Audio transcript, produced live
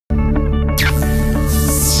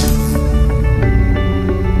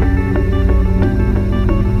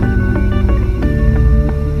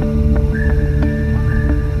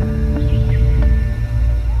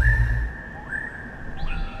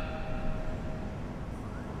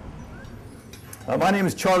My name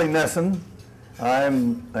is Charlie Nesson.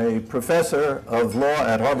 I'm a professor of law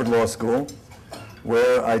at Harvard Law School,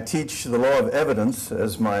 where I teach the law of evidence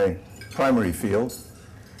as my primary field.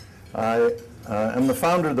 I am the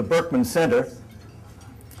founder of the Berkman Center,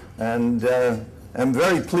 and am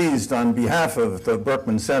very pleased on behalf of the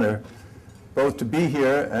Berkman Center both to be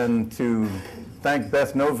here and to thank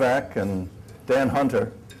Beth Novak and Dan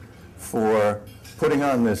Hunter for putting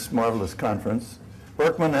on this marvelous conference.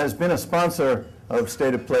 Berkman has been a sponsor of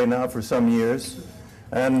State of Play now for some years,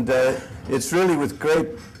 and it's really with great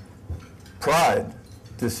pride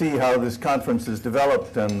to see how this conference has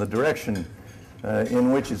developed and the direction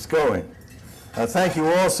in which it's going. Thank you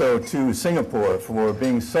also to Singapore for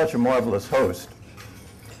being such a marvelous host.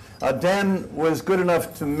 Dan was good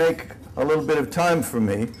enough to make a little bit of time for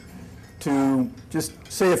me to just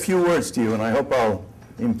say a few words to you, and I hope I'll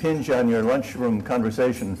impinge on your lunchroom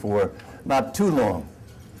conversation for not too long.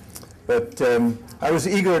 But I was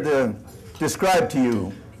eager to describe to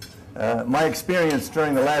you my experience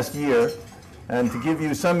during the last year and to give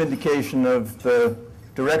you some indication of the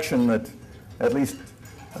direction that at least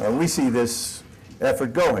we see this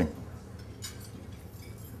effort going.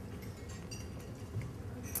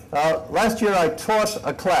 Last year I taught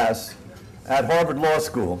a class at Harvard Law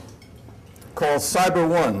School called Cyber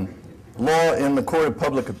 1, Law in the Court of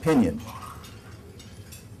Public Opinion.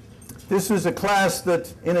 This was a class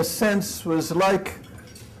that, in a sense, was like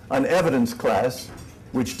an evidence class,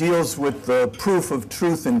 which deals with the proof of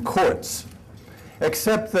truth in courts,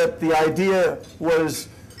 except that the idea was,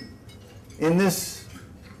 in this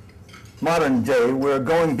modern day, we're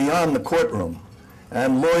going beyond the courtroom,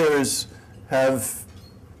 and lawyers have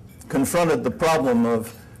confronted the problem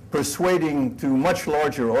of persuading to much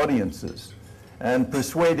larger audiences and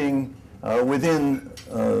persuading within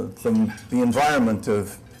the environment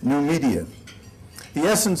of new media. The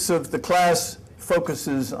essence of the class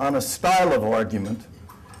focuses on a style of argument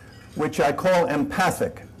which I call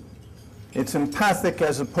empathic. It's empathic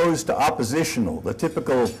as opposed to oppositional. The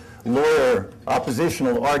typical lawyer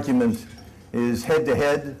oppositional argument is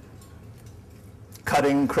head-to-head,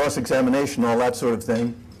 cutting, cross-examination, all that sort of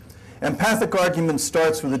thing. Empathic argument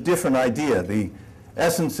starts with a different idea. The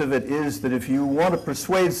essence of it is that if you want to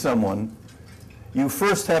persuade someone, you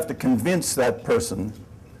first have to convince that person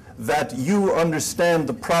that you understand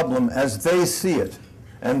the problem as they see it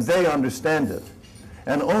and they understand it.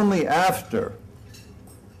 And only after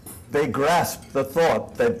they grasp the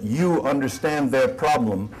thought that you understand their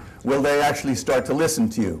problem will they actually start to listen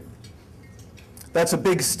to you. That's a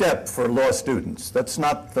big step for law students. That's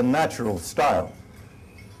not the natural style.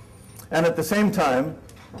 And at the same time,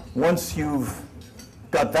 once you've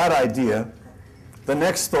got that idea, the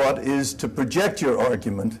next thought is to project your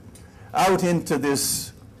argument out into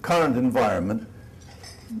this current environment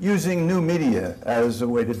using new media as a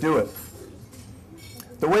way to do it.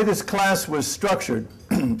 The way this class was structured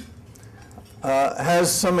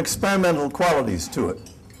has some experimental qualities to it.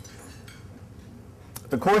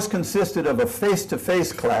 The course consisted of a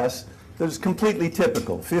face-to-face class that was completely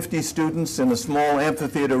typical, 50 students in a small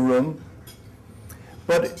amphitheater room.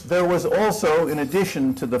 But there was also, in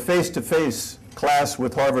addition to the face-to-face class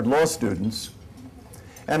with Harvard Law students,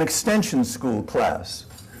 an extension school class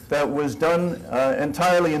that was done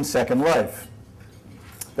entirely in Second Life.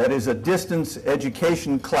 That is a distance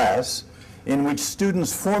education class in which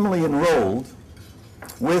students formally enrolled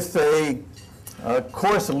with a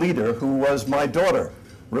course leader who was my daughter,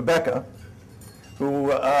 Rebecca,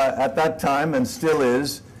 who at that time and still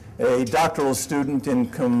is a doctoral student in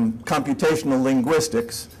computational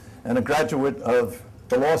linguistics and a graduate of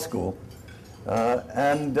the law school,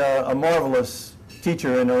 and a marvelous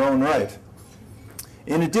teacher in her own right.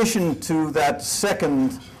 In addition to that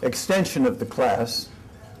second extension of the class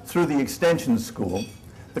through the extension school,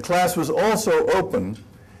 the class was also open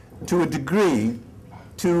to a degree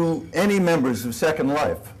to any members of Second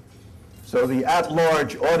Life. So the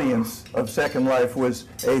at-large audience of Second Life was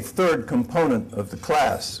a third component of the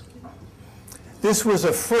class. This was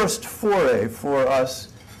a first foray for us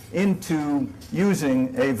into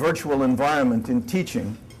using a virtual environment in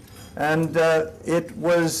teaching, and it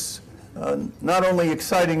was not only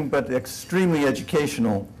exciting but extremely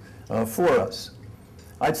educational for us.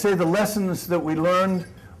 I'd say the lessons that we learned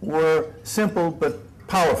were simple but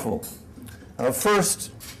powerful.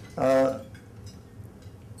 First,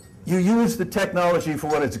 you use the technology for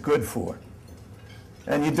what it's good for,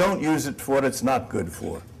 and you don't use it for what it's not good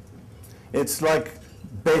for. It's like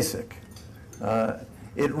basic.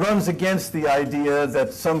 It runs against the idea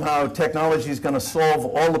that somehow technology is going to solve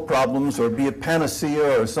all the problems or be a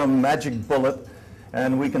panacea or some magic bullet,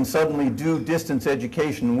 and we can suddenly do distance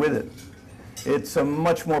education with it. It's a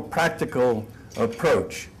much more practical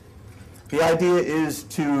approach. The idea is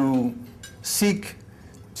to seek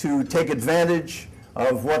to take advantage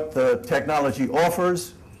of what the technology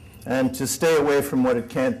offers and to stay away from what it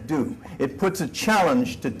can't do. It puts a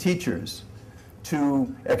challenge to teachers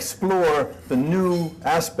to explore the new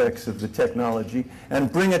aspects of the technology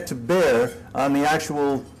and bring it to bear on the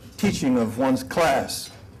actual teaching of one's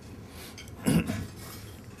class.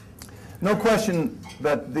 No question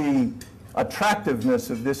that the attractiveness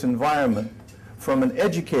of this environment from an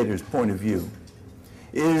educator's point of view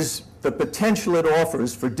is the potential it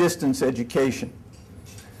offers for distance education.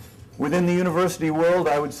 Within the university world,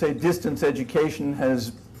 I would say distance education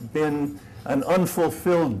has been an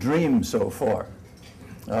unfulfilled dream so far,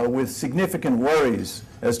 with significant worries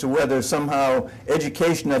as to whether somehow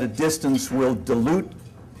education at a distance will dilute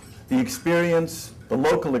the experience, the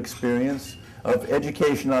local experience of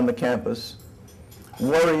education on the campus,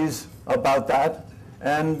 worries about that,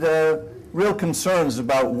 and real concerns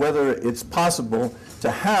about whether it's possible to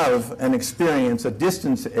have an experience, a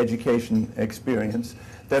distance education experience,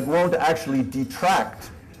 that won't actually detract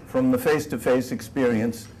from the face-to-face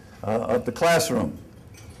experience of the classroom.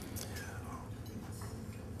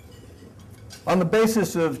 On the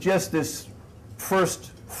basis of just this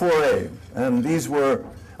first foray, and these were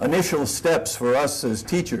initial steps for us as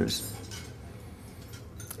teachers,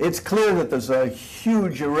 it's clear that there's a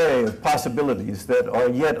huge array of possibilities that are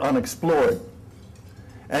yet unexplored.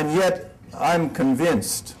 And yet, I'm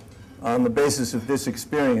convinced, on the basis of this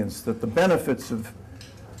experience, that the benefits of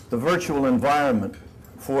the virtual environment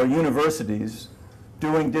for universities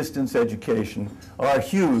doing distance education are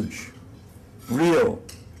huge, real,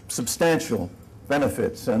 substantial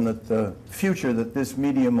benefits, and that the future that this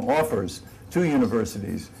medium offers to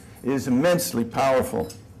universities is immensely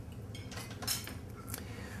powerful.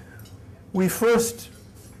 We first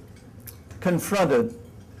confronted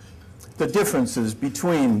the differences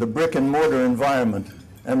between the brick and mortar environment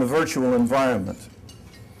and the virtual environment,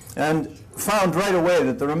 and found right away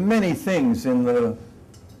that there are many things in the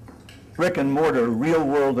brick and mortar real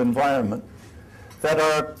world environment that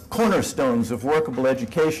are cornerstones of workable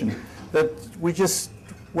education that we just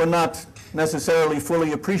were not necessarily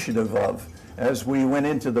fully appreciative of as we went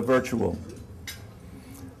into the virtual.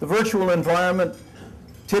 The virtual environment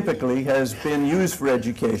typically has been used for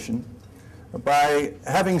education by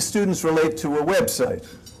having students relate to a website.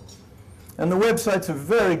 And the websites are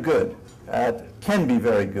very good can be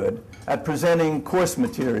very good at presenting course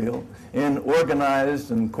material in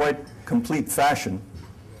organized and quite complete fashion.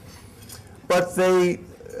 But they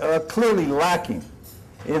are clearly lacking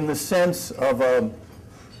in the sense of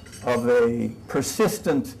a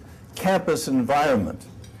persistent campus environment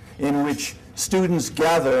in which students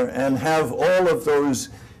gather and have all of those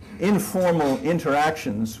informal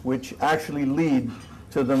interactions which actually lead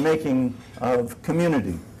to the making of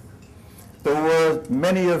community. There were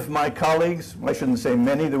many of my colleagues, I shouldn't say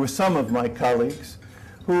many, there were some of my colleagues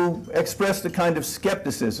who expressed a kind of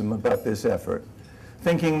skepticism about this effort,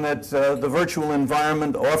 thinking that the virtual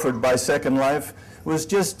environment offered by Second Life was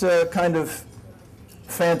just a kind of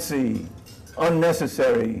fancy,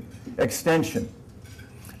 unnecessary extension.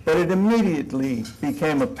 But it immediately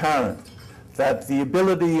became apparent that the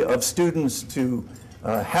ability of students to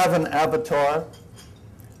have an avatar,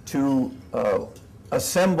 to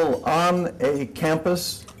assemble on a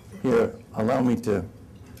campus, here, allow me to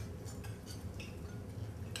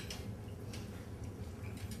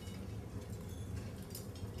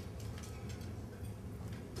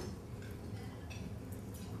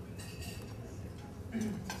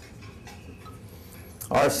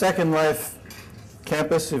our Second Life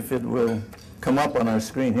campus, if it will come up on our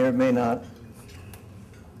screen here, it may not,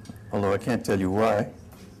 although I can't tell you why.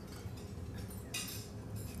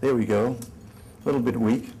 There we go, a little bit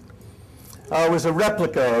weak. It was a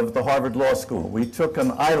replica of the Harvard Law School. We took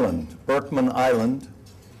an island, Berkman Island,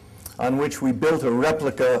 on which we built a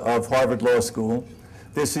replica of Harvard Law School.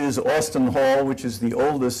 This is Austin Hall, which is the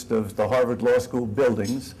oldest of the Harvard Law School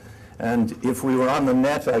buildings. And if we were on the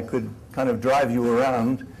net, I could kind of drive you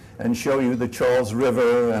around and show you the Charles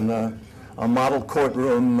River and a model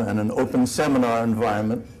courtroom and an open seminar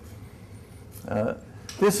environment.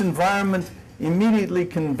 This environment immediately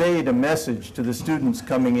conveyed a message to the students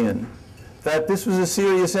coming in that this was a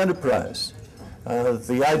serious enterprise.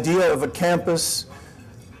 The idea of a campus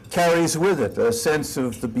carries with it a sense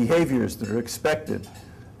of the behaviors that are expected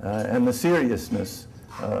and the seriousness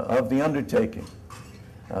of the undertaking.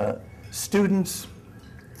 Students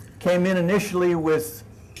came in initially with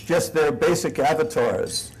just their basic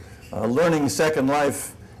avatars, learning Second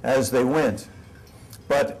Life as they went.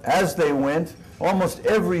 But as they went, almost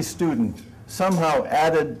every student somehow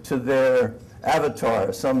added to their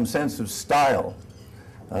avatar some sense of style,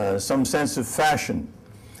 some sense of fashion.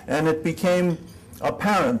 And it became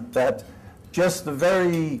apparent that just the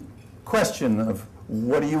very question of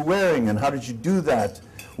what are you wearing and how did you do that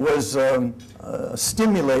was a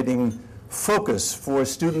stimulating focus for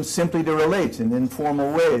students simply to relate in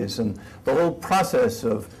informal ways. And the whole process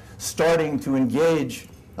of starting to engage,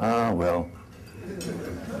 well,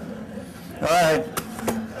 all right,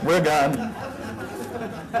 we're gone.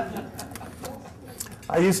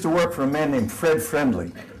 I used to work for a man named Fred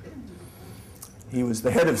Friendly. He was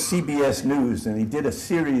the head of CBS News, and he did a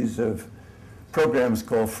series of programs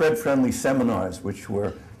called Fred Friendly Seminars, which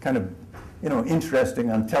were kind of, interesting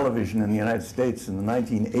on television in the United States in the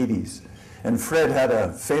 1980s. And Fred had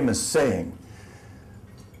a famous saying,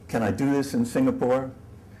 "Can I do this in Singapore?"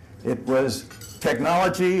 It was,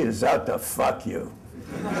 "Technology is out to fuck you."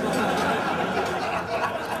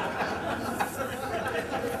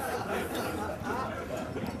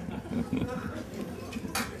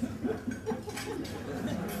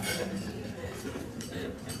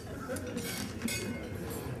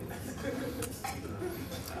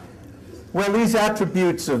 Well, these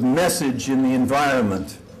attributes of message in the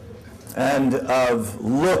environment and of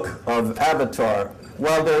look of avatar,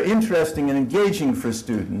 while they're interesting and engaging for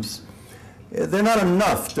students, they're not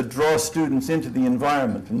enough to draw students into the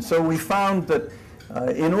environment. And so we found that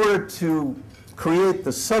in order to create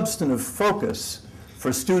the substantive focus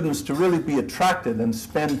for students to really be attracted and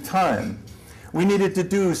spend time, we needed to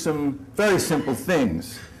do some very simple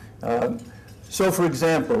things. So, for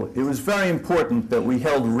example, it was very important that we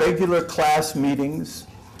held regular class meetings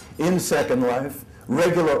in Second Life,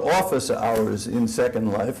 regular office hours in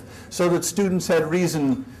Second Life, so that students had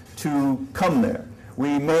reason to come there.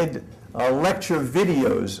 We made lecture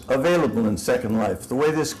videos available in Second Life. The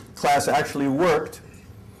way this class actually worked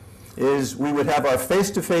is we would have our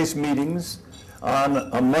face-to-face meetings on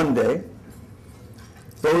a Monday.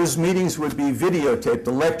 Those meetings would be videotaped,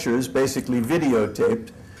 the lectures basically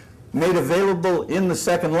videotaped, made available in the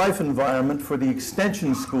Second Life environment for the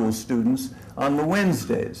extension school students on the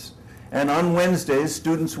Wednesdays. And on Wednesdays,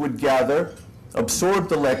 students would gather, absorb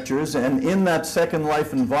the lectures, and in that Second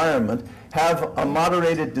Life environment, have a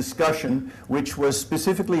moderated discussion which was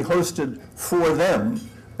specifically hosted for them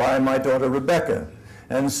by my daughter Rebecca.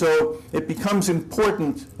 And so it becomes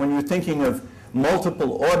important when you're thinking of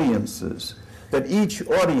multiple audiences that each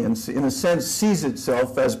audience, in a sense, sees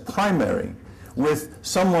itself as primary, with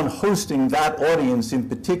someone hosting that audience in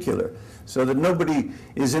particular, so that nobody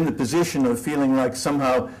is in the position of feeling like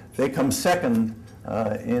somehow they come second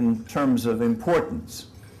in terms of importance.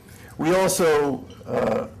 We also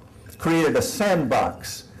created a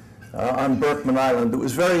sandbox on Berkman Island that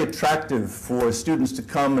was very attractive for students to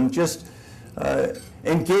come and just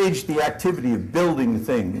engage the activity of building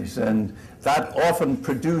things, and that often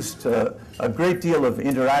produced a great deal of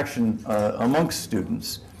interaction amongst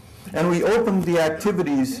students. And we opened the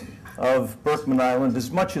activities of Berkman Island as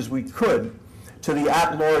much as we could to the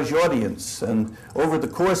at-large audience, and over the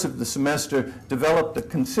course of the semester developed a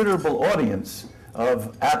considerable audience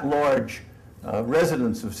of at-large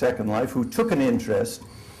residents of Second Life who took an interest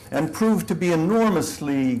and proved to be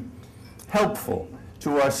enormously helpful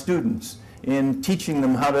to our students in teaching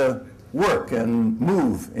them how to work and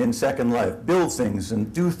move in Second Life, build things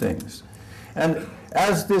and do things. And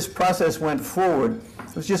as this process went forward,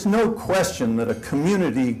 there was just no question that a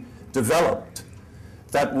community developed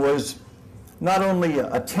that was not only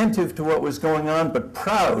attentive to what was going on, but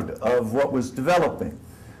proud of what was developing.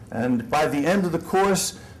 And by the end of the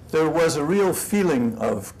course, there was a real feeling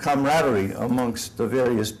of camaraderie amongst the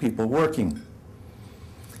various people working.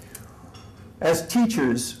 As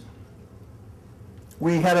teachers,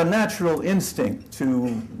 we had a natural instinct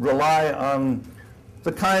to rely on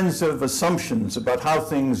the kinds of assumptions about how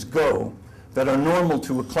things go that are normal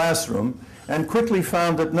to a classroom, and quickly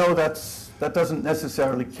found that no, that doesn't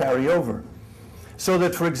necessarily carry over. So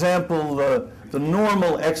that, for example, the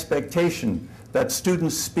normal expectation that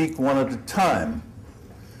students speak one at a time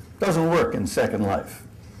doesn't work in Second Life.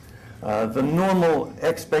 The normal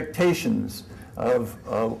expectations of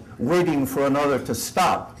waiting for another to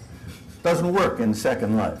stop doesn't work in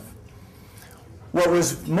Second Life. What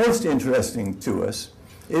was most interesting to us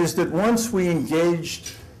is that once we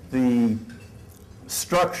engaged the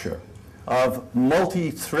structure of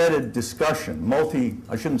multi-threaded discussion,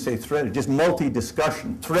 I shouldn't say threaded, just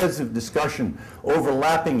multi-discussion, threads of discussion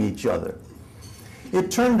overlapping each other,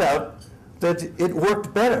 it turned out that it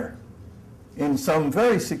worked better in some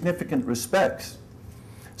very significant respects.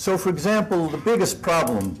 So, for example, the biggest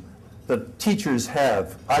problem that teachers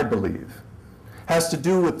have, I believe, has to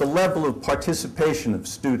do with the level of participation of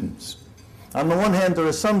students. On the one hand, there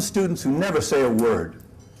are some students who never say a word.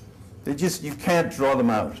 You can't draw them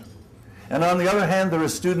out. And on the other hand, there are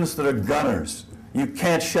students that are gunners. You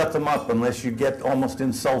can't shut them up unless you get almost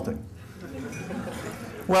insulting.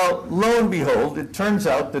 Well, lo and behold, it turns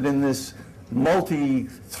out that in this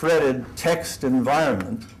multi-threaded text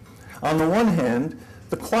environment, on the one hand,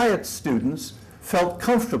 the quiet students felt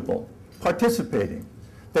comfortable participating.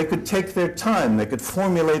 They could take their time, they could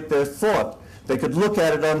formulate their thought, they could look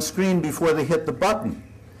at it on screen before they hit the button.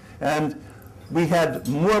 And we had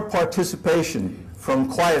more participation from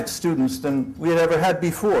quiet students than we had ever had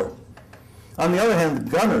before. On the other hand, the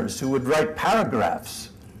gunners who would write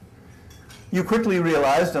paragraphs, you quickly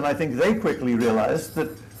realized, and I think they quickly realized,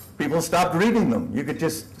 that people stopped reading them. You could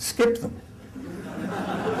just skip them.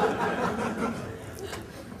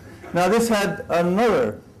 Now, this had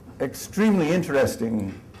another extremely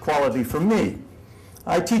interesting quality for me.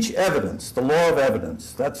 I teach evidence, the law of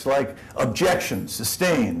evidence. That's like objection,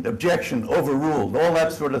 sustained, objection, overruled, all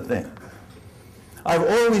that sort of thing. I've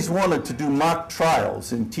always wanted to do mock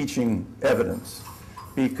trials in teaching evidence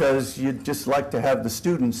because you'd just like to have the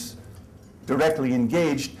students directly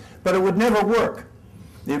engaged, but it would never work.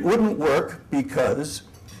 It wouldn't work because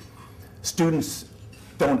students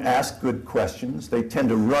don't ask good questions. They tend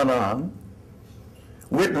to run on.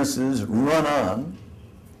 Witnesses run on.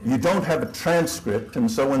 You don't have a transcript, and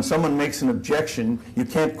so when someone makes an objection, you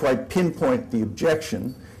can't quite pinpoint the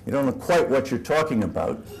objection. You don't know quite what you're talking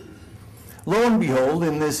about. Lo and behold,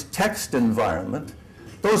 in this text environment,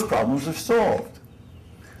 those problems are solved.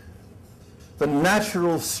 The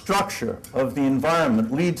natural structure of the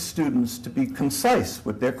environment leads students to be concise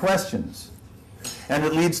with their questions, and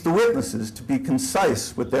it leads the witnesses to be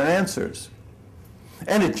concise with their answers.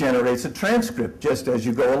 And it generates a transcript just as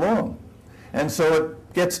you go along. And so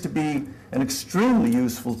it gets to be an extremely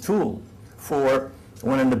useful tool for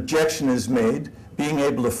when an objection is made, being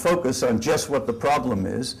able to focus on just what the problem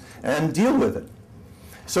is and deal with it.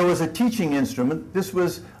 So as a teaching instrument, this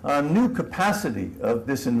was a new capacity of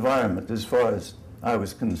this environment as far as I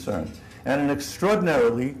was concerned, and an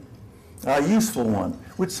extraordinarily useful one.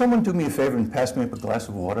 Would someone do me a favor and pass me up a glass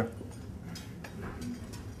of water?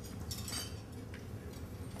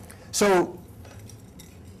 So,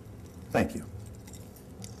 thank you.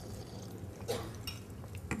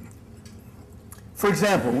 For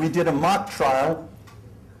example, we did a mock trial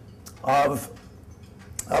of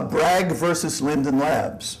Bragg versus Linden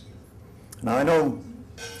Labs. Now, I know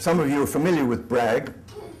some of you are familiar with Bragg,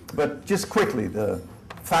 but just quickly, the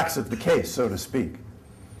facts of the case, so to speak.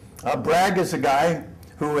 Bragg is a guy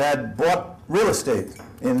who had bought real estate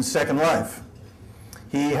in Second Life.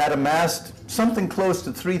 He had amassed something close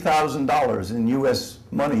to $3,000 in US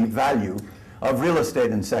money value of real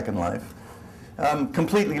estate in Second Life,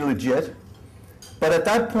 completely legit. But at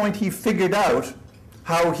that point, he figured out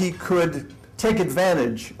how he could take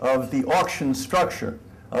advantage of the auction structure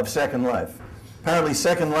of Second Life. Apparently,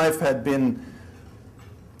 Second Life had been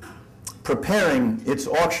preparing its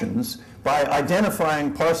auctions by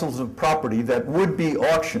identifying parcels of property that would be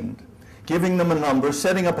auctioned, giving them a number,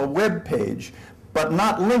 setting up a web page, but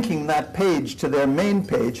not linking that page to their main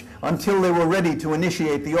page until they were ready to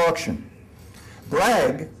initiate the auction.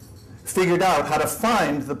 Bragg figured out how to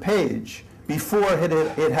find the page before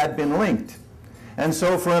it had been linked. And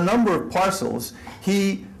so for a number of parcels,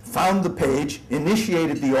 he found the page,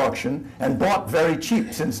 initiated the auction, and bought very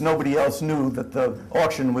cheap since nobody else knew that the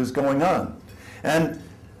auction was going on. And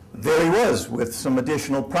there he was with some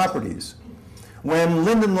additional properties. When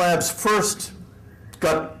Linden Labs first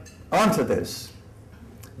got onto this,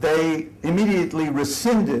 they immediately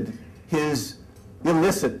rescinded his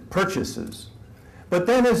illicit purchases. But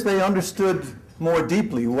then as they understood more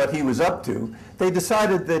deeply what he was up to, they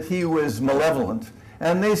decided that he was malevolent,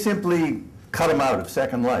 and they simply cut him out of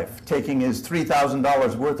Second Life, taking his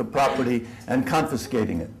 $3,000 worth of property and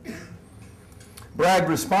confiscating it. Bragg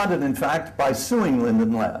responded, in fact, by suing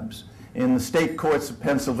Linden Labs in the state courts of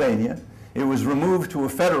Pennsylvania. It was removed to a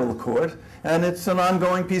federal court, and it's an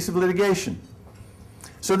ongoing piece of litigation.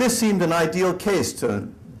 So this seemed an ideal case to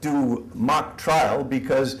do mock trial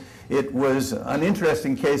because it was an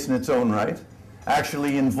interesting case in its own right,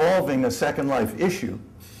 actually involving a Second Life issue.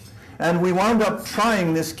 And we wound up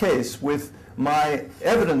trying this case with my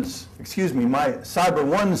my Cyber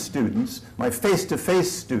 1 students, my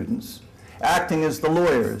face-to-face students, acting as the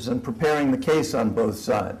lawyers and preparing the case on both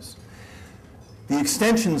sides. The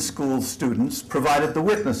extension school students provided the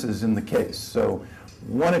witnesses in the case. So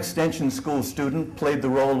one extension school student played the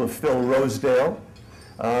role of Phil Rosedale.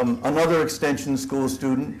 Another extension school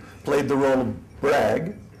student played the role of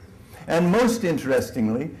Bragg. And most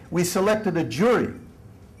interestingly, we selected a jury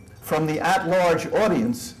from the at-large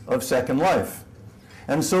audience of Second Life.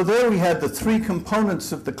 And so there we had the three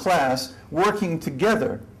components of the class working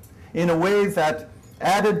together in a way that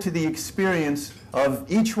added to the experience of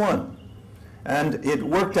each one. And it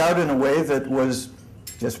worked out in a way that was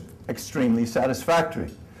just extremely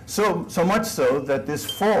satisfactory. So much so that this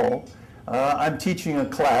fall, I'm teaching a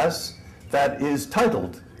class that is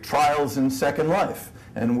titled Trials in Second Life.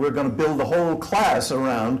 And we're going to build the whole class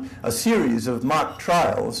around a series of mock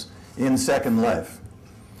trials in Second Life.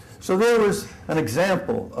 So there was an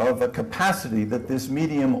example of a capacity that this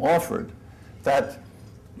medium offered that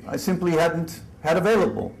I simply hadn't had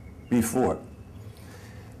available before.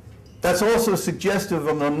 That's also suggestive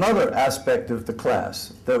of another aspect of the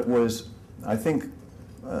class that was, I think,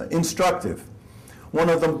 instructive. One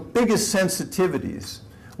of the biggest sensitivities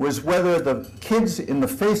was whether the kids in the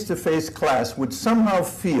face-to-face class would somehow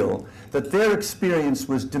feel that their experience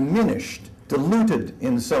was diminished, diluted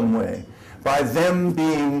in some way, by them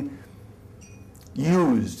being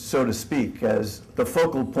used, so to speak, as the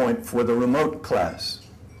focal point for the remote class.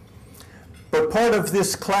 But part of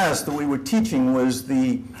this class that we were teaching was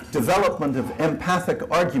the development of empathic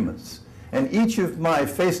arguments. And each of my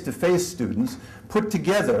face-to-face students put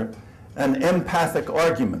together an empathic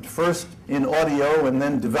argument, first in audio and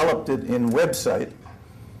then developed it in website.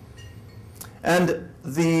 And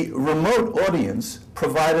the remote audience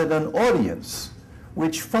provided an audience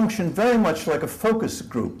which functioned very much like a focus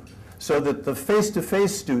group, so that the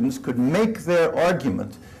face-to-face students could make their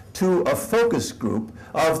argument to a focus group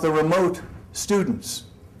of the remote students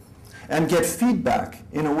and get feedback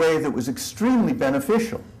in a way that was extremely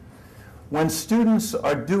beneficial. When students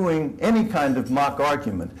are doing any kind of mock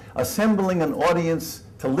argument, assembling an audience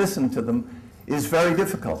to listen to them is very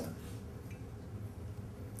difficult.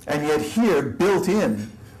 And yet here, built in,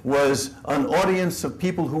 was an audience of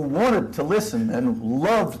people who wanted to listen and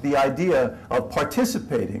loved the idea of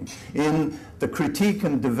participating in the critique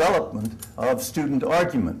and development of student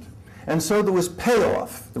argument. And so there was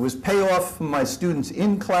payoff. There was payoff for my students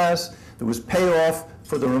in class. There was payoff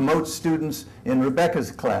for the remote students in Rebecca's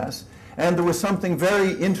class. And there was something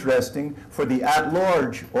very interesting for the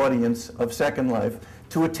at-large audience of Second Life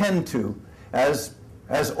to attend to as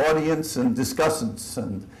audience and discussants.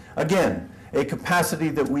 And again, a capacity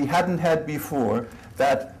that we hadn't had before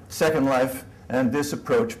that Second Life and this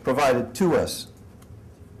approach provided to us.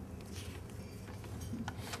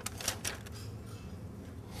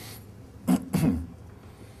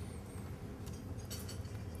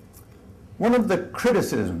 One of the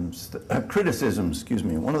criticisms that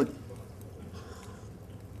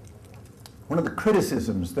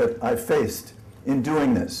I faced in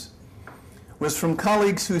doing this was from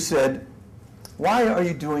colleagues who said, why are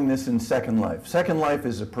you doing this in Second Life? Second Life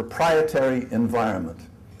is a proprietary environment.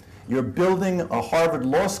 You're building a Harvard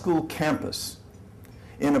Law School campus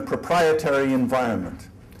in a proprietary environment,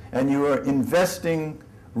 and you are investing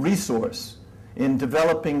resource in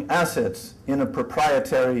developing assets in a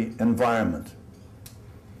proprietary environment.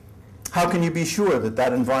 How can you be sure that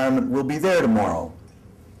that environment will be there tomorrow?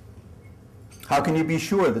 How can you be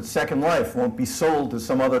sure that Second Life won't be sold to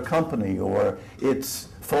some other company or its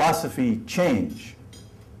philosophy change?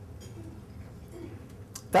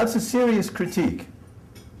 That's a serious critique.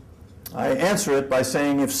 I answer it by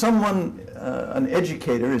saying if someone, an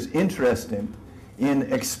educator, is interested in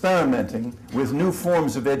experimenting with new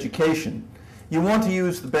forms of education, you want to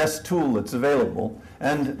use the best tool that's available,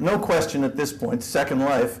 and no question at this point, Second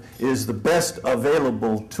Life is the best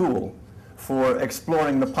available tool for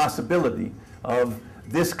exploring the possibility of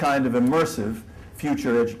this kind of immersive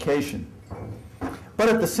future education. But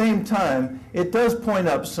at the same time, it does point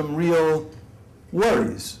up some real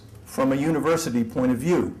worries from a university point of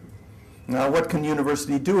view. Now, what can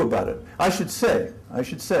university do about it? I should say,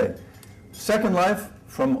 Second Life,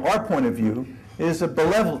 from our point of view, is a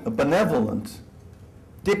benevolent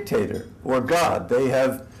dictator or God. They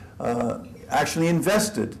have actually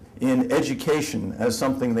invested in education as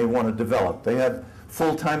something they want to develop. They have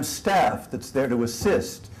full-time staff that's there to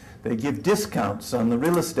assist. They give discounts on the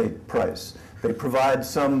real estate price. They provide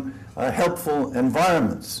some helpful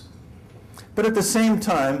environments. But at the same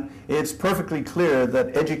time, it's perfectly clear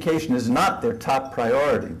that education is not their top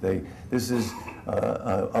priority. This is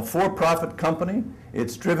a for-profit company.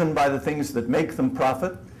 It's driven by the things that make them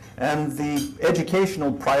profit, and the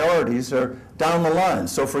educational priorities are down the line.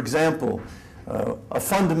 So, for example, a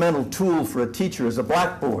fundamental tool for a teacher is a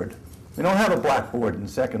blackboard. We don't have a blackboard in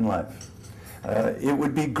Second Life. It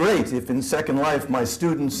would be great if in Second Life my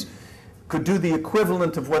students could do the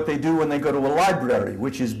equivalent of what they do when they go to a library,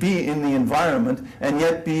 which is be in the environment and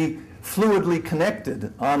yet be fluidly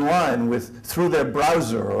connected online through their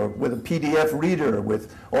browser or with a PDF reader,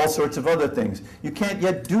 with all sorts of other things. You can't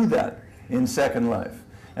yet do that in Second Life.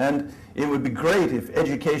 And it would be great if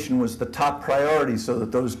education was the top priority so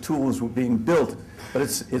that those tools were being built, but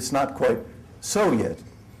it's not quite so yet.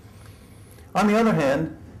 On the other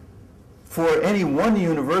hand, for any one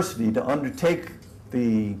university to undertake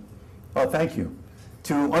the,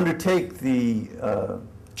 to undertake the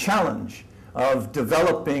challenge of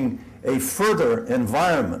developing a further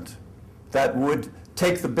environment that would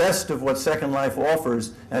take the best of what Second Life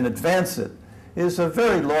offers and advance it is a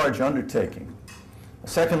very large undertaking.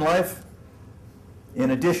 Second Life,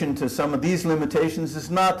 in addition to some of these limitations, is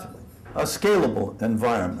not a scalable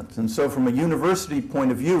environment. And so from a university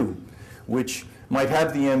point of view, which might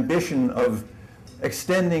have the ambition of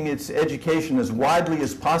extending its education as widely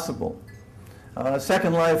as possible,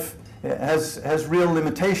 Second Life has real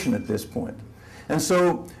limitation at this point. And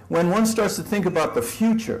so when one starts to think about the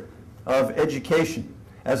future of education,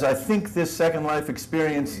 as I think this Second Life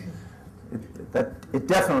experience, it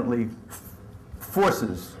definitely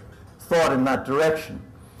forces thought in that direction.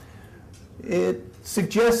 It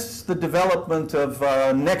suggests the development of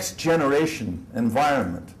a next generation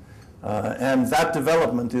environment. And that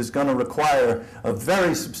development is going to require a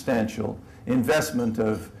very substantial investment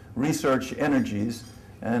of research energies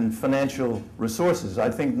and financial resources.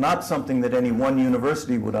 I think not something that any one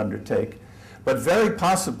university would undertake, but very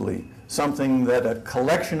possibly something that a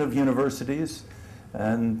collection of universities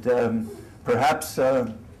and perhaps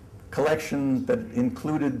a collection that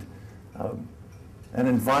included an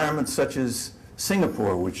environment such as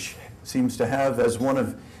Singapore, which seems to have as one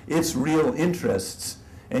of its real interests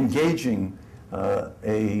engaging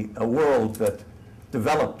a world that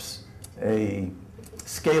develops a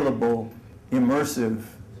scalable, immersive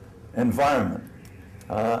environment.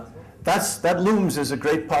 That looms as a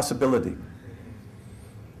great possibility.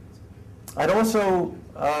 I'd also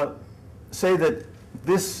say that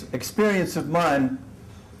this experience of mine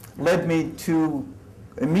led me to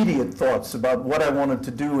immediate thoughts about what I wanted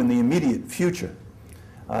to do in the immediate future.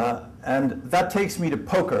 And that takes me to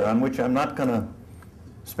poker, on which I'm not going to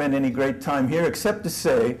spend any great time here, except to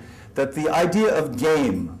say that the idea of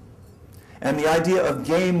game and the idea of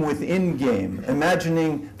game within game,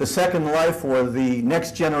 imagining the Second Life or the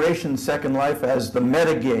next generation Second Life as the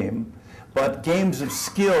meta game, but games of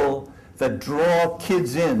skill that draw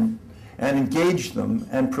kids in and engage them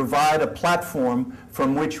and provide a platform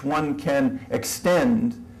from which one can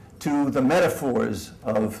extend to the metaphors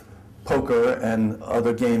of poker and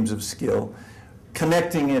other games of skill,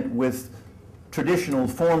 connecting it with traditional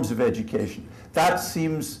forms of education. That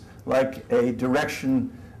seems like a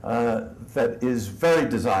direction that is very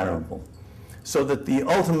desirable. So that the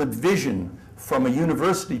ultimate vision from a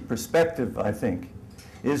university perspective, I think,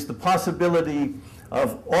 is the possibility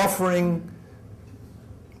of offering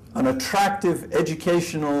an attractive,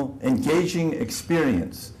 educational, engaging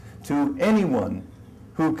experience to anyone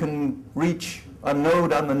who can reach a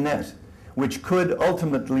node on the net, which could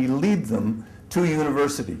ultimately lead them to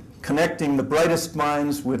university, connecting the brightest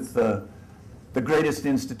minds with the greatest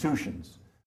institutions.